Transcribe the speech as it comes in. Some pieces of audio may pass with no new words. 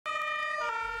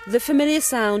The familiar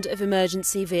sound of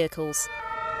emergency vehicles.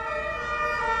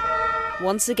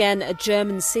 Once again, a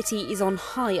German city is on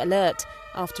high alert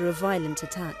after a violent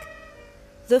attack.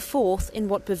 The fourth in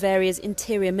what Bavaria's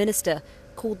interior minister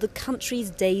called the country's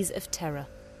days of terror.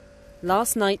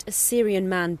 Last night, a Syrian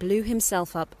man blew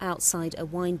himself up outside a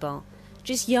wine bar,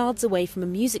 just yards away from a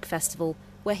music festival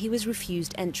where he was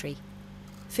refused entry.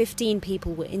 15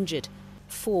 people were injured.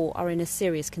 4 are in a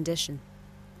serious condition.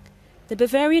 The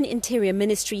Bavarian Interior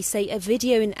Ministry say a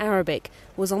video in Arabic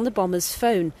was on the bomber's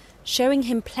phone, showing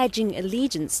him pledging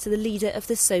allegiance to the leader of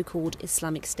the so-called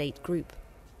Islamic State group.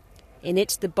 In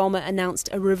it, the bomber announced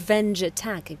a revenge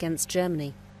attack against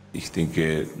Germany. I think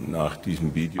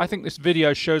this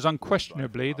video shows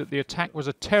unquestionably that the attack was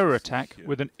a terror attack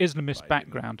with an Islamist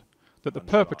background, that the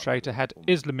perpetrator had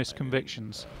Islamist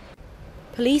convictions.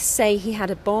 Police say he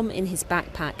had a bomb in his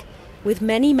backpack, with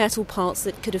many metal parts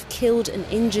that could have killed and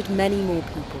injured many more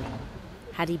people.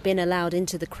 Had he been allowed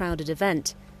into the crowded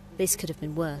event, this could have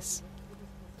been worse.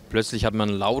 Suddenly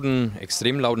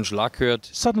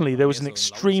there was an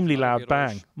extremely loud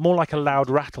bang, more like a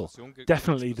loud rattle,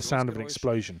 definitely the sound of an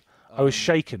explosion. I was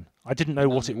shaken. I didn't know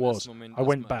what it was. I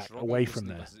went back, away from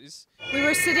there. We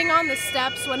were sitting on the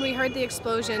steps when we heard the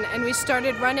explosion and we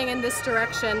started running in this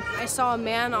direction. I saw a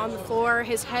man on the floor,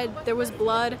 his head, there was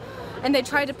blood, and they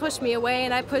tried to push me away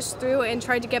and I pushed through and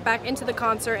tried to get back into the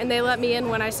concert and they let me in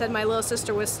when I said my little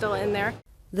sister was still in there.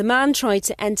 The man tried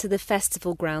to enter the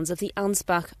festival grounds of the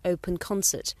Ansbach open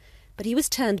concert, but he was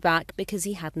turned back because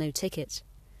he had no ticket.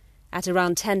 At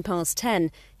around 10:10,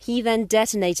 he then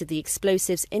detonated the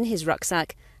explosives in his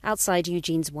rucksack outside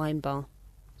Eugene's wine bar.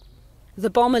 The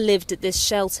bomber lived at this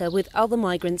shelter with other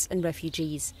migrants and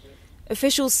refugees.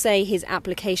 Officials say his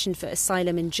application for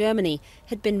asylum in Germany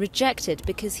had been rejected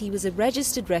because he was a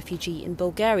registered refugee in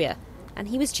Bulgaria and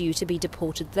he was due to be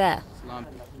deported there.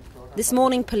 This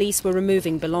morning, police were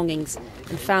removing belongings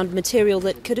and found material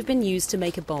that could have been used to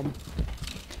make a bomb.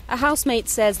 A housemate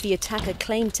says the attacker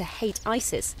claimed to hate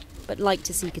ISIS, but liked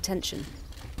to seek attention.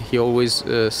 He always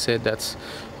said that,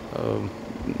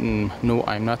 no,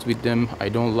 I'm not with them, I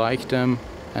don't like them,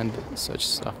 and such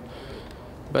stuff.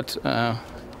 But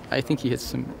I think he had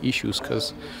some issues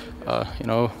because,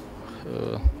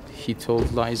 he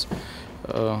told lies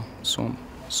so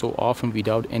often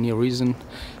without any reason,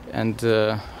 and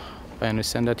I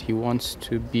understand that he wants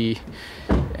to be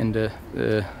in the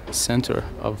center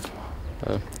of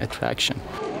attraction.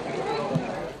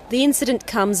 The incident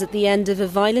comes at the end of a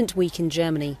violent week in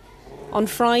Germany. On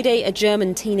Friday, a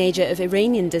German teenager of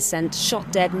Iranian descent shot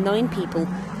dead 9 people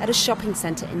at a shopping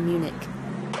centre in Munich.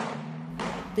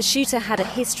 The shooter had a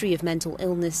history of mental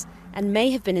illness and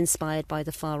may have been inspired by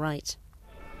the far right.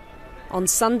 On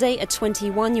Sunday, a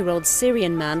 21-year-old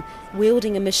Syrian man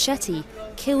wielding a machete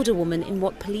killed a woman in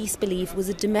what police believe was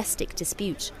a domestic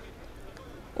dispute.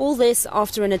 All this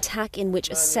after an attack in which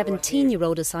a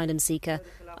 17-year-old asylum seeker,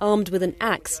 armed with an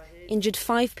axe, injured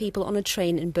 5 people on a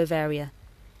train in Bavaria.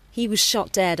 He was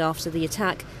shot dead after the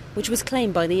attack, which was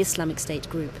claimed by the Islamic State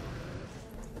group.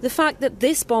 The fact that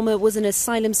this bomber was an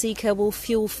asylum seeker will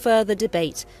fuel further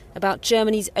debate about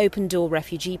Germany's open-door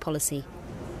refugee policy.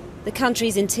 The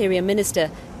country's interior minister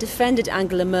defended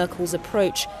Angela Merkel's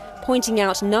approach, pointing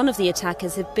out none of the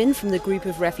attackers have been from the group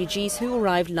of refugees who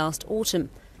arrived last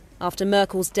autumn, after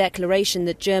Merkel's declaration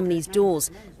that Germany's doors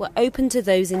were open to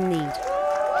those in need.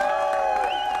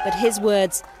 But his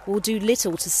words will do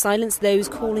little to silence those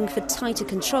calling for tighter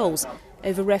controls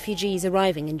over refugees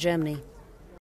arriving in Germany.